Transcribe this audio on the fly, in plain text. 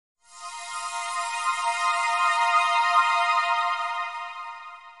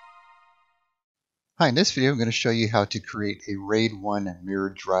Hi, in this video I'm going to show you how to create a RAID1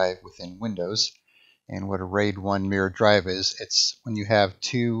 mirrored drive within Windows. And what a RAID1 mirrored drive is, it's when you have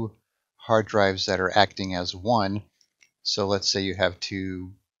two hard drives that are acting as one. So let's say you have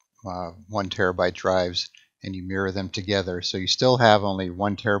two 1 terabyte drives and you mirror them together. So you still have only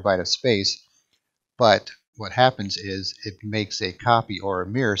 1 terabyte of space, but what happens is it makes a copy or a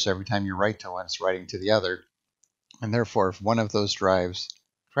mirror, so every time you write to one, it's writing to the other. And therefore, if one of those drives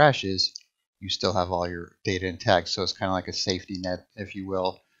crashes, you still have all your data intact. So it's kind of like a safety net, if you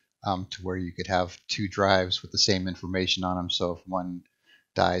will, to where you could have two drives with the same information on them. So if one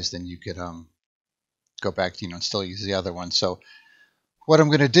dies, then you could go back to, and still use the other one. So what I'm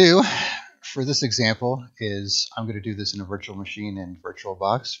going to do for this example is I'm going to do this in a virtual machine in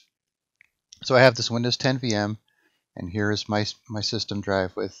VirtualBox. So I have this Windows 10 VM, and here is my system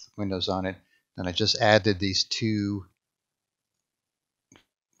drive with Windows on it. And I just added these two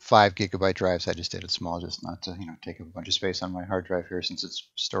 5 gigabyte drives. I just did it small, just not to take up a bunch of space on my hard drive here, since it's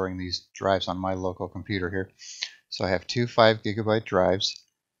storing these drives on my local computer here. So I have two 5 gigabyte drives,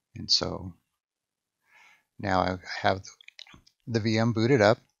 and so now I have the VM booted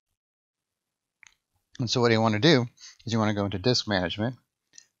up. And so what you want to do is you want to go into disk management.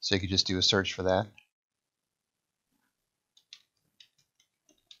 So you could just do a search for that.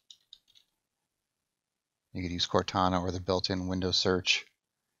 You could use Cortana or the built-in Windows search.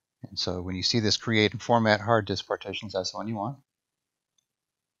 And so when you see this create and format hard disk partitions, that's the one you want.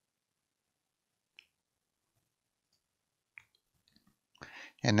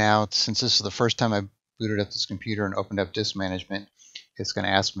 And now, since this is the first time I booted up this computer and opened up disk management, it's going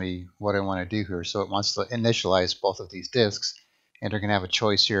to ask me what I want to do here. So it wants to initialize both of these disks, and they're going to have a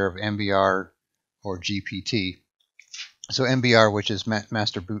choice here of MBR or GPT. So MBR, which is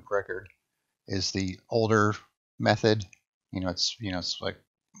master boot record, is the older method. It's like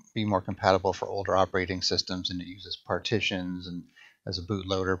be more compatible for older operating systems, and it uses partitions and as a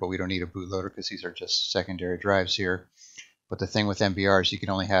bootloader, but we don't need a bootloader because these are just secondary drives here. But the thing with MBR is you can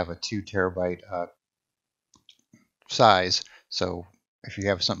only have a 2 terabyte size. So if you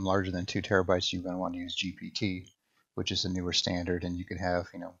have something larger than 2 terabytes, you're going to want to use GPT, which is a newer standard, and you can have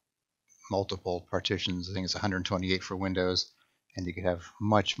multiple partitions. I think it's 128 for Windows, and you could have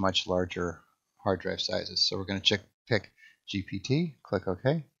much larger hard drive sizes. So we're going to pick GPT, click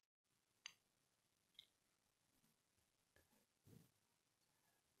OK.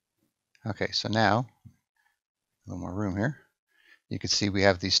 Okay, so now, a little more room here. You can see we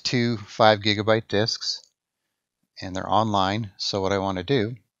have these two 5 gigabyte disks, and they're online. So what I want to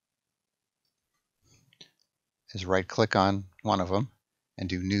do is right click on one of them and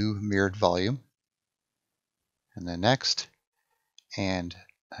do new mirrored volume, and then next. And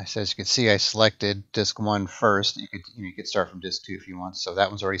as you can see, I selected disk 1 first. You could start from disk 2 if you want. So that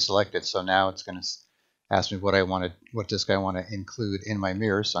one's already selected. So now it's going to ask me what disk I want to include in my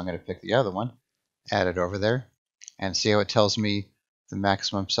mirror. So I'm going to pick the other one, add it over there, and see how it tells me the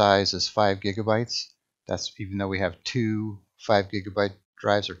maximum size is 5 gigabytes. That's even though we have two 5 gigabyte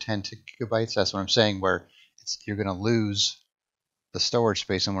drives or 10 gigabytes. That's what I'm saying, where you're going to lose the storage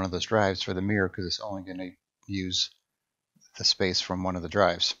space in one of those drives for the mirror, because it's only going to use the space from one of the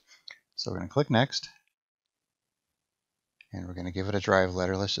drives. So we're going to click next, and we're going to give it a drive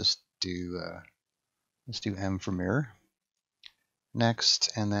letter. Let's just do M for mirror.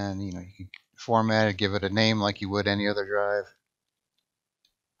 Next, and then you can format it, give it a name like you would any other drive.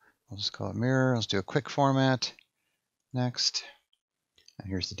 I'll just call it mirror. Let's do a quick format. Next, and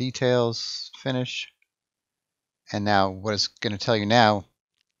here's the details. Finish. And now what it's going to tell you now,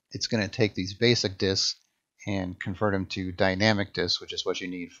 it's going to take these basic disks and convert them to dynamic disks, which is what you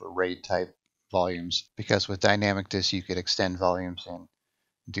need for RAID type volumes, because with dynamic disks you could extend volumes and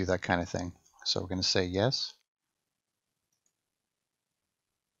do that kind of thing. So we're going to say yes.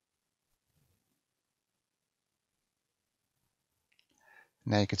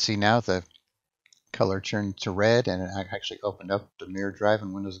 Now you can see now the color turned to red, and it actually opened up the mirror drive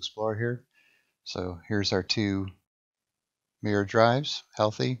in Windows Explorer here. So here's our two mirror drives,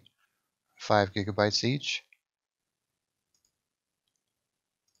 healthy, 5 gigabytes each.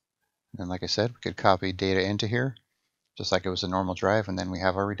 And like I said, we could copy data into here, just like it was a normal drive, and then we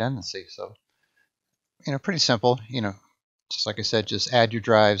have our redundancy. So, pretty simple. Just like I said, just add your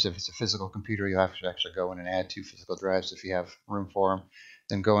drives. If it's a physical computer, you have to actually go in and add 2 physical drives if you have room for them.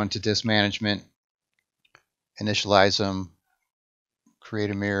 Then go into disk management, initialize them, create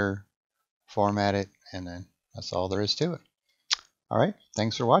a mirror, format it, and then that's all there is to it. All right,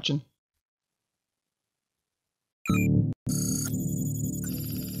 thanks for watching.